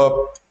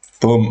desktop,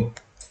 boom,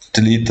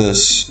 delete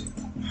this.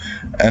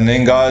 And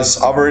then guys,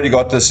 I've already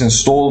got this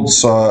installed,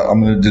 so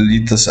I'm going to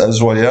delete this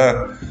as well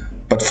here.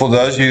 But for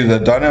those of you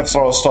that don't have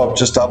Throttlestop,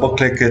 just double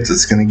click it.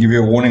 It's going to give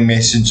you a warning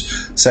message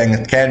saying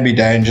it can be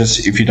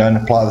dangerous if you don't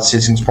apply the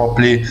settings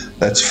properly.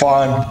 That's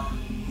fine.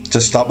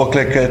 Just double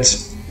click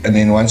it, and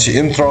then once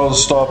you're in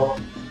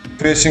Throttlestop,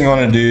 first thing you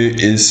want to do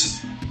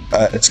is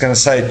it's going to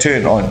say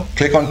turn on.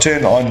 Click on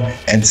turn on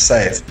and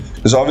save,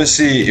 because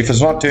obviously if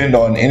it's not turned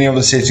on, any of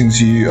the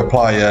settings you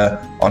apply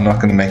here are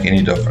not going to make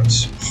any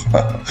difference.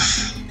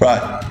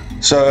 Right,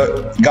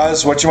 so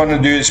guys, what you want to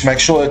do is make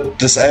sure that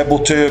disable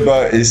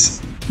turbo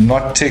is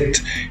not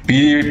ticked.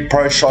 BD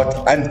Pro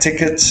Shot,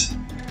 untick it,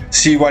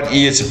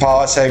 C1E is a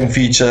power saving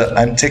feature,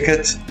 untick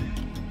it,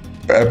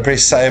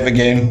 press save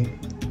again,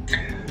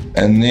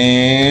 and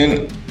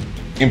then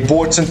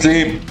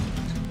importantly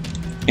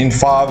in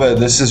Fiverr,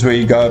 this is where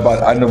you go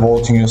about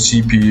undervolting your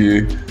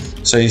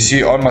CPU. So you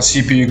see on my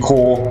CPU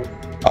core,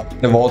 I've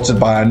undervolted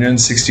by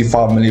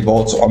 165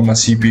 millivolts. On my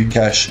CPU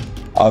cache,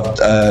 I've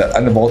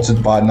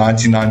undervolted by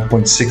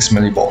 99.6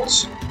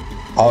 millivolts.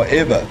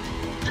 However,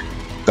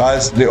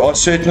 guys, there are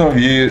certain of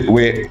you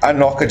where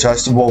unlock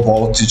adjustable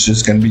voltage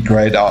is going to be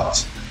grayed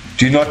out.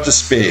 Do not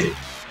despair.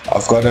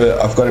 I've got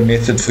a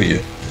method for you.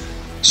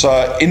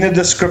 So in the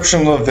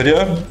description of the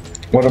video,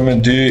 what I'm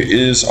going to do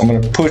is I'm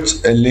going to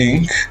put a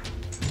link.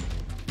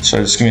 So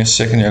just give me a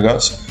second here,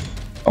 guys.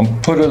 I'll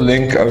put a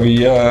link over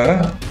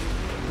here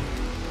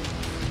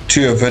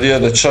to a video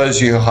that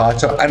shows you how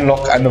to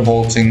unlock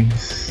undervolting.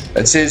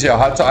 It says here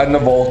how to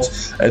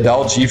undervolt a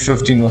Dell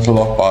G15 with a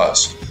lock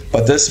bias.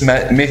 But this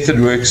method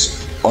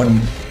works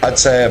on, I'd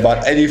say,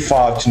 about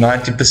 85 to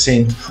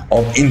 90%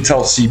 of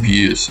Intel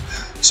CPUs.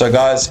 So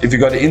guys, if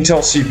you've got an Intel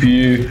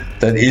CPU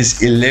that is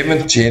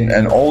 11th gen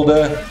and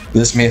older,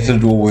 this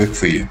method will work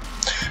for you.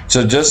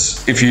 So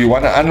just, if you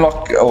want to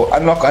unlock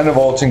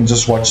undervolting,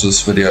 just watch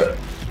this video.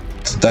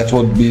 That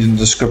will be in the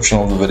description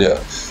of the video.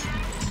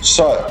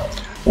 So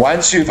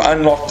once you've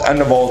unlocked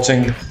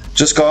undervolting,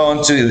 just go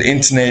onto the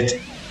internet,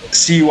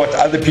 see what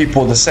other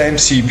people, the same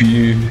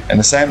CPU and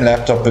the same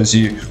laptop as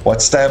you,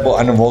 what stable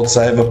undervolts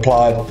they have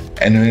applied,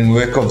 and then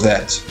work of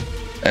that.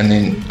 And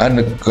then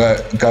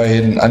go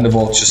ahead and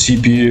undervolt your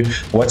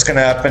CPU. What's going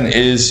to happen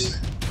is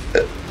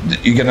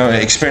you're going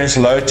to experience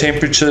low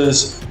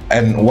temperatures,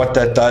 and what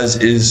that does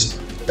is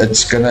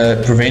it's going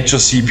to prevent your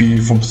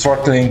CPU from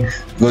throttling,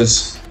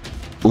 because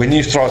when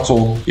you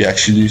throttle, you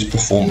actually lose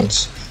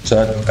performance.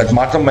 So it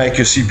might not make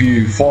your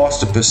CPU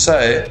faster per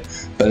se,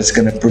 but it's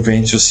going to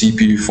prevent your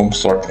CPU from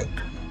throttling.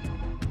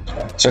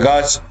 So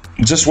guys,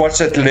 just watch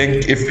that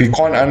link. If you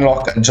can't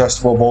unlock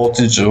adjustable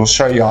voltage, it will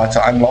show you how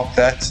to unlock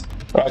that.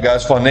 Alright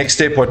guys, for the next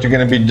step, what you're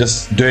going to be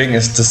just doing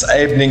is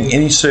disabling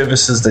any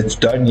services that you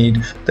don't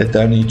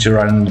need, to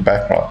run in the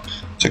background.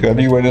 So go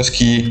to your Windows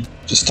key,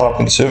 just type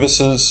in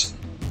services,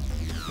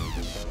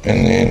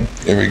 and then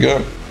there we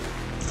go.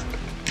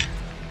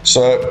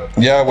 So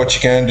yeah, what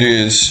you can do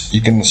is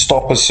you can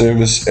stop a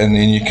service, and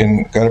then you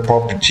can go to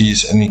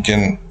properties and you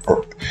can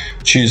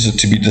choose it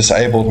to be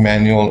disabled,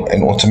 manual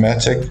and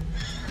automatic.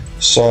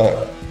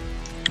 So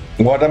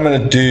what I'm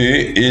going to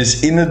do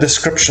is, in the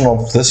description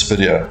of this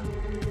video,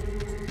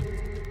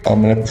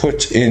 I'm going to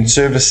put in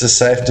services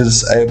safe to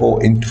disable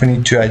in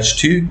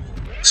 22H2.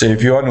 So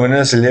if you're on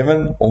Windows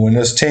 11 or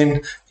Windows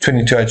 10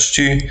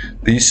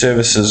 22H2, these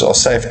services are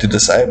safe to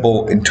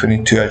disable in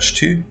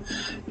 22H2.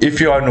 If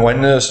you're on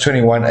Windows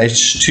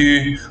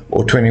 21H2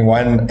 or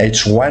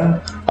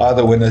 21H1,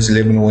 either Windows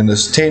 11 or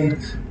Windows 10,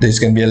 there's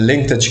going to be a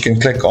link that you can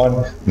click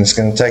on, and it's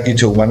going to take you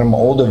to one of my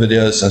older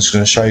videos, and it's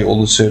going to show you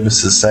all the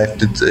services safe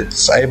to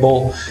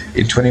disable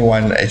in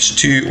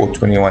 21H2 or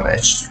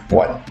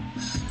 21H1.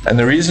 And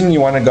the reason you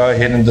want to go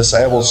ahead and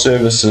disable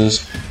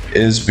services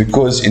is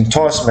because in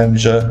Task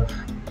Manager,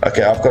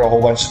 okay, I've got a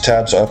whole bunch of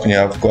tabs open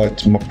here. I've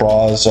got my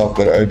browser, I've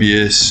got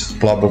OBS,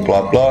 blah, blah,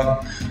 blah,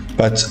 blah.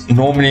 But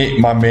normally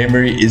my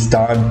memory is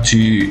down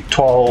to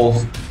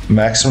 12,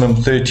 maximum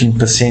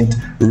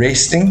 13%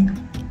 resting.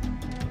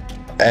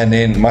 And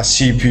then my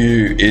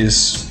CPU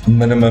is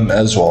minimum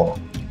as well.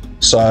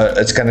 So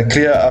it's going to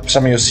clear up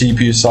some of your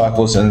CPU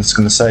cycles, and it's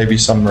going to save you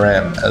some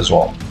RAM as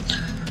well.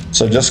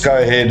 So just go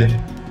ahead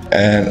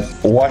and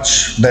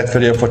watch that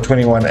video for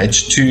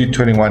 21H2,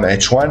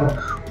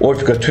 21H1, or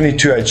if you've got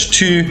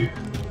 22H2,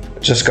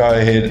 just go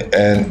ahead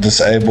and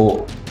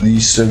disable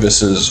these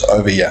services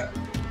over here.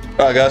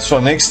 Alright guys, for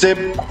the next step,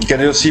 get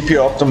your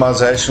CPU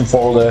optimization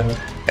folder,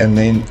 and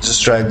then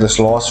just drag this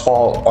last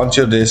file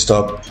onto your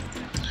desktop,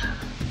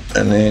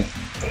 and then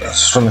I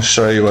just want to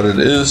show you what it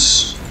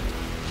is.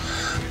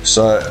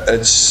 So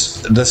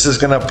this is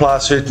going to apply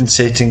certain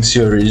settings to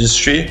your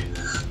registry.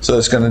 So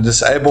it's going to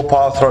disable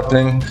power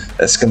throttling,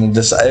 it's going to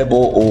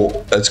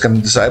disable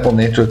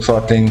network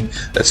throttling,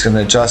 it's going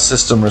to adjust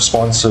system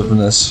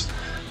responsiveness,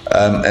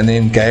 and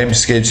then game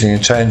scheduling.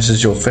 It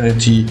changes your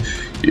affinity,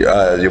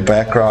 your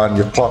background,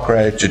 your clock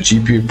rate, your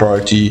GPU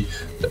priority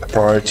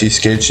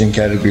scheduling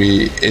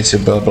category,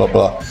 etc. blah blah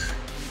blah.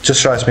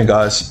 Just trust me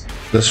guys,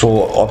 this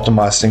will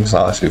optimize things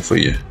nicely for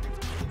you.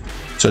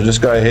 So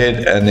just go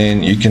ahead and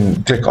then you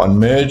can click on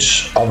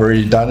merge. I've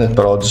already done it,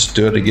 but I'll just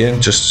do it again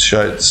just to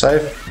show it's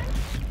safe.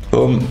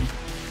 Boom.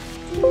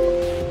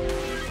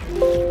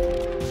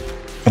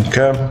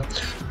 Okay,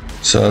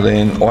 so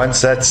then once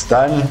that's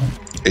done,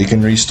 you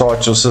can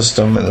restart your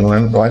system,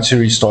 and once you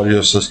restart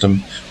your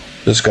system,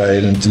 just go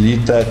ahead and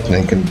delete that, and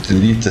then you can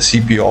delete the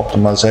CPU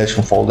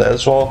optimization folder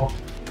as well,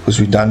 because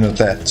we're done with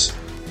that.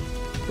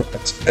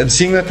 Right. And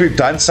seeing that we've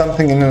done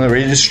something in the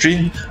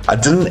registry, I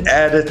didn't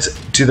add it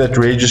to that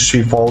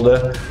registry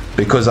folder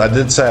because I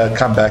did say I'd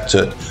come back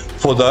to it.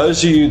 For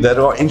those of you that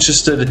are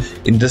interested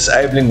in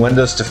disabling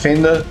Windows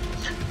Defender,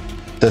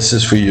 this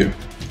is for you.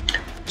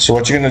 So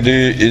what you're going to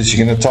do is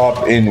you're going to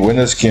type in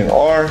Windows key and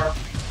R,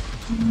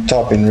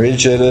 type in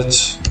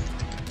regedit,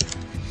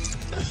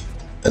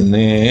 and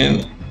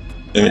then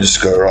let me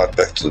just go right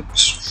back to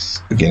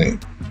the beginning.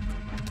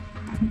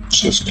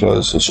 So let's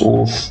close this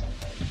off.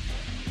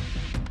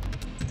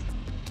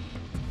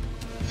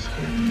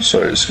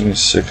 Sorry, just give me a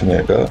second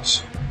here,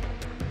 guys.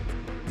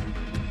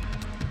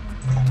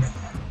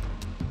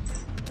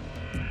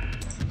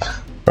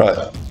 Right,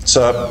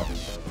 so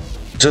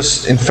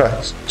just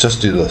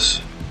do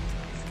this.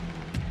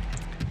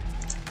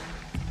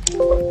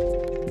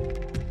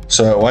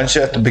 So once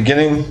you're at the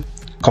beginning,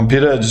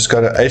 computer, just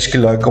go to HQ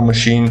local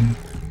machine,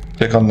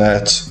 click on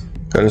that,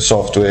 go to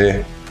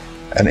software,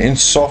 and in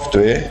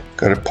software,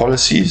 go to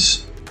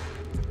policies,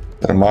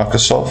 go to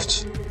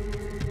Microsoft,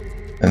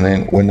 and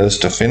then Windows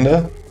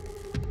Defender,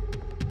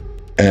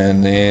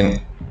 and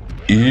then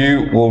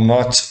you will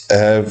not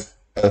have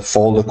a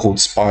folder called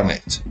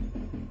SpyNet.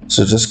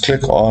 So just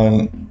click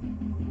on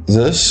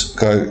this,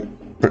 go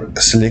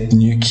select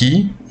new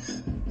key,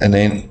 and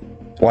then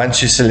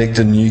once you select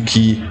a new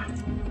key,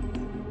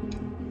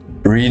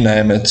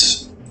 rename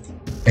it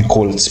and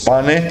call it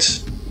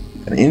SpyNet.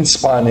 And in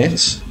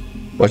SpyNet,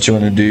 what you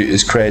want to do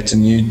is create a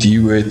new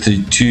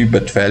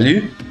D-Word32-bit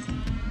value,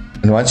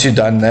 and once you've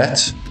done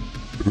that,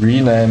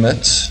 rename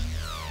it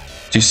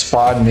to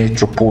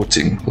SpyNet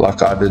reporting,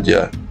 like I did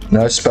here.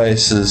 No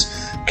spaces,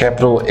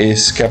 capital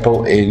S,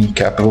 capital N,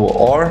 capital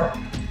R,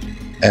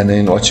 and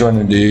then what you want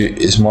to do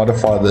is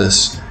modify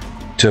this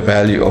to a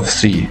value of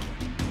 3.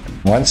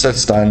 Once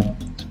that's done,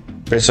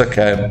 press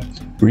OK,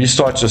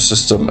 restart your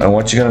system, and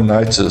what you're going to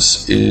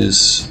notice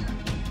is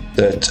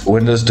that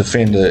Windows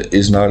Defender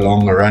is no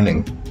longer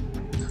running.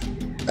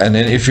 And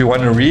then if you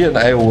want to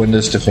re-enable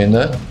Windows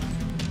Defender,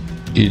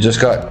 you just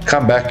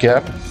come back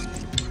here,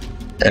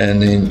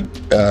 and then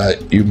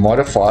you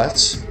modify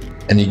it,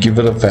 and you give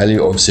it a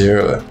value of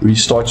 0.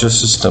 Restart your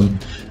system,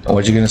 and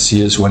what you're going to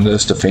see is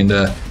Windows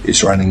Defender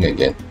is running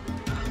again.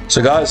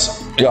 So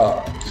guys,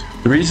 yeah,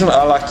 the reason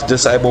I like to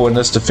disable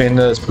Windows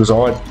Defender is because I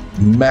want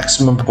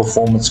maximum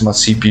performance in my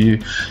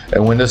CPU,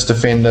 and Windows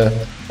Defender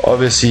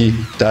obviously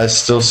does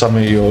still some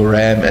of your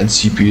RAM and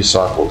CPU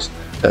cycles.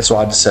 That's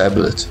why I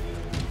disable it,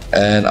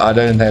 and I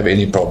don't have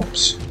any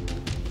problems.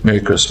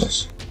 Merry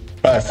Christmas.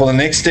 Right, for the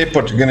next step,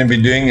 what we're going to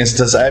be doing is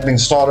disabling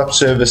startup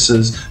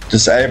services,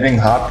 disabling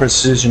high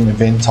precision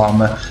event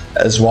timer,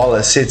 as well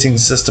as setting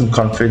system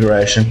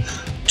configuration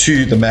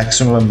to the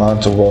maximum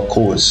amount of our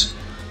cores.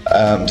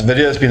 The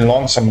video has been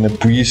long, so I'm going to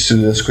breeze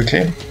through this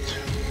quickly.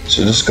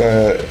 So just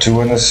go to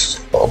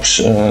Windows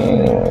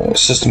option,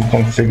 system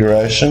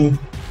configuration,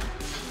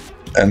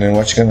 and then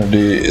what you're going to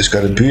do is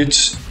go to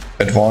boot,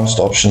 advanced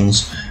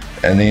options,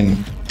 and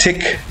then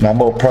tick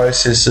number of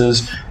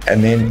processors,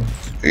 and then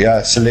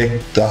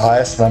select the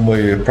highest number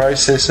of your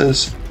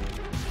processors,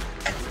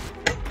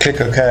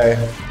 click OK,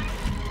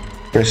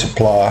 press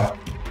apply,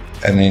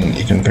 and then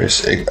you can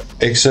press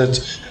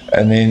exit,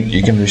 and then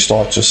you can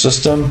restart your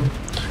system.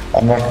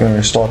 I'm not going to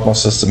restart my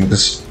system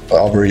because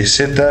I've already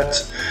set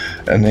that.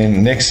 And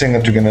then next thing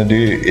that we're going to do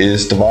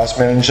is device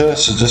manager.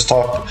 So just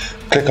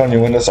click on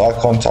your Windows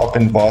icon, type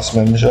in device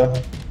manager.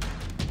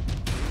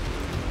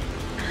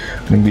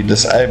 I'm going to be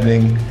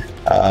disabling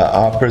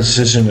our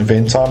precision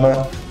event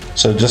timer.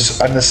 So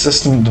just under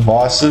system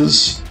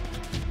devices,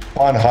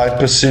 find high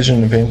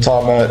precision event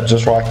timer,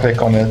 just right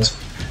click on it,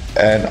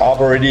 and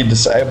I've already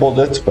disabled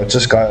it, but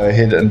just go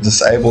ahead and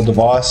disable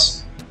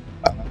device.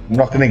 I'm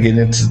not going to get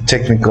into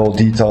technical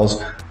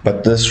details,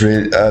 but this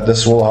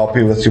will help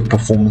you with your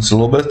performance a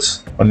little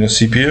bit on your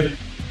CPU.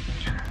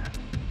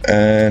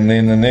 And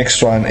then the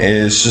next one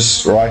is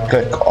just right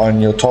click on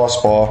your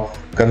taskbar,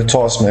 go to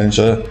task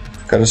manager,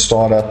 go to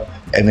startup,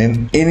 and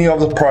then any of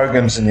the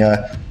programs in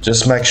here,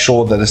 just make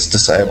sure that it's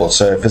disabled.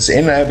 So if it's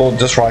enabled,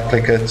 just right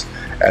click it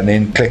and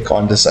then click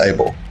on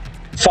disable.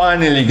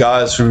 Finally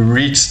guys, we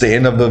reached the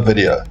end of the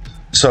video.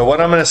 So what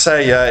I'm going to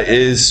say here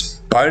is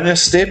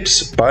bonus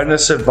steps,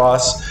 bonus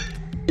advice.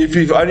 If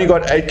you've only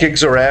got 8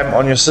 gigs of RAM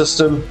on your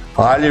system,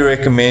 highly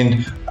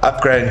recommend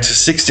upgrading to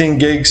 16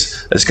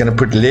 gigs. It's going to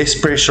put less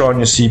pressure on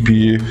your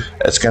CPU.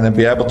 It's going to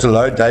be able to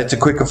load data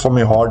quicker from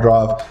your hard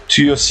drive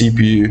to your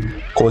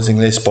CPU, causing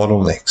less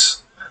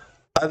bottlenecks.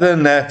 Other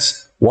than that,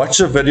 watch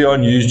a video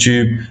on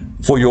YouTube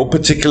for your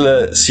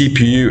particular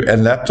CPU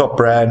and laptop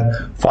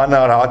brand. Find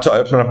out how to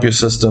open up your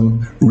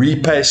system,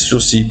 repaste your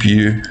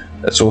CPU.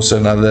 That's also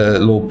another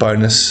little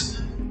bonus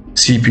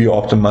CPU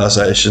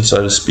optimization,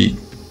 so to speak.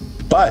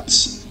 But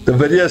the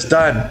video is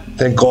done.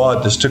 Thank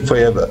God, this took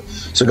forever.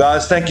 So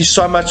guys, thank you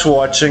so much for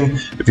watching.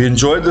 If you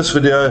enjoyed this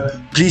video,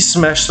 please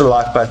smash the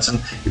like button.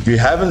 If you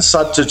haven't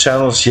subbed to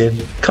channels yet,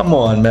 come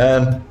on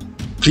man,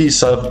 please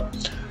sub.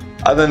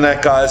 Other than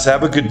that guys,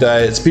 have a good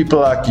day. It's people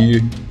like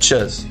you.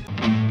 Cheers.